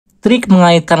Trik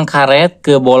mengaitkan karet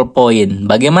ke ballpoint.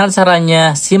 Bagaimana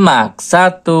caranya? Simak.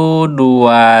 1,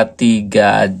 2,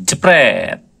 3,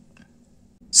 jepret.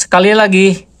 Sekali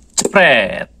lagi,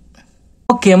 jepret.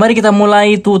 Oke, mari kita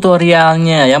mulai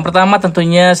tutorialnya. Yang pertama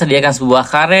tentunya sediakan sebuah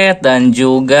karet dan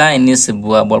juga ini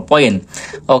sebuah ballpoint.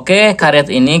 Oke,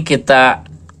 karet ini kita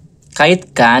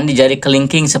kaitkan di jari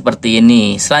kelingking seperti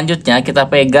ini. Selanjutnya kita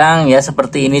pegang ya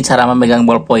seperti ini cara memegang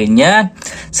ballpointnya.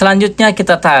 Selanjutnya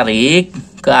kita tarik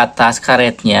ke atas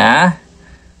karetnya.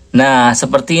 Nah,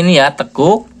 seperti ini ya,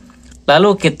 tekuk.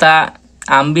 Lalu kita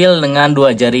ambil dengan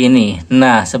dua jari ini.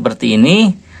 Nah, seperti ini.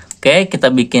 Oke,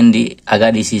 kita bikin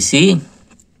agak di sisi.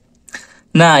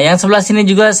 Nah, yang sebelah sini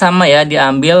juga sama ya,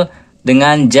 diambil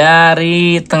dengan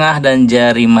jari tengah dan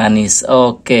jari manis.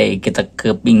 Oke, kita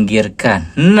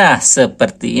kepinggirkan. Nah,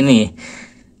 seperti ini.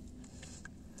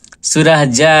 Sudah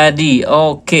jadi.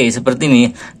 Oke, seperti ini.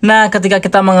 Nah, ketika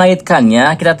kita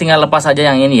mengaitkannya, kita tinggal lepas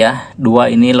aja yang ini ya. Dua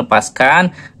ini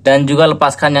lepaskan. Dan juga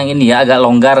lepaskan yang ini ya, agak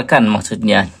longgarkan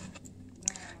maksudnya.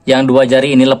 Yang dua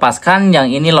jari ini lepaskan, yang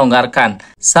ini longgarkan.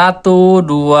 1,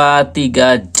 2,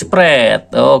 3,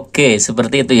 jepret. Oke,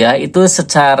 seperti itu ya. Itu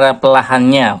secara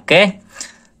pelahannya, oke?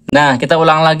 Nah, kita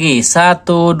ulang lagi.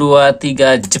 1, 2,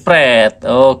 3, jepret.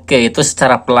 Oke, itu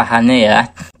secara pelahannya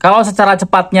ya. Kalau secara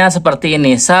cepatnya seperti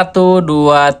ini. 1,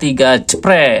 2, 3,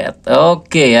 jepret.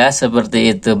 Oke ya,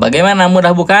 seperti itu. Bagaimana,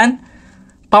 mudah bukan?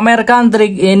 Pamerkan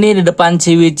trik ini di depan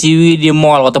ciwi-ciwi di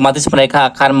mall. Otomatis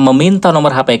mereka akan meminta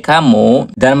nomor HP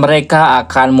kamu. Dan mereka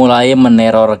akan mulai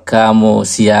meneror kamu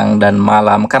siang dan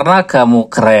malam. Karena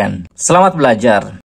kamu keren. Selamat belajar.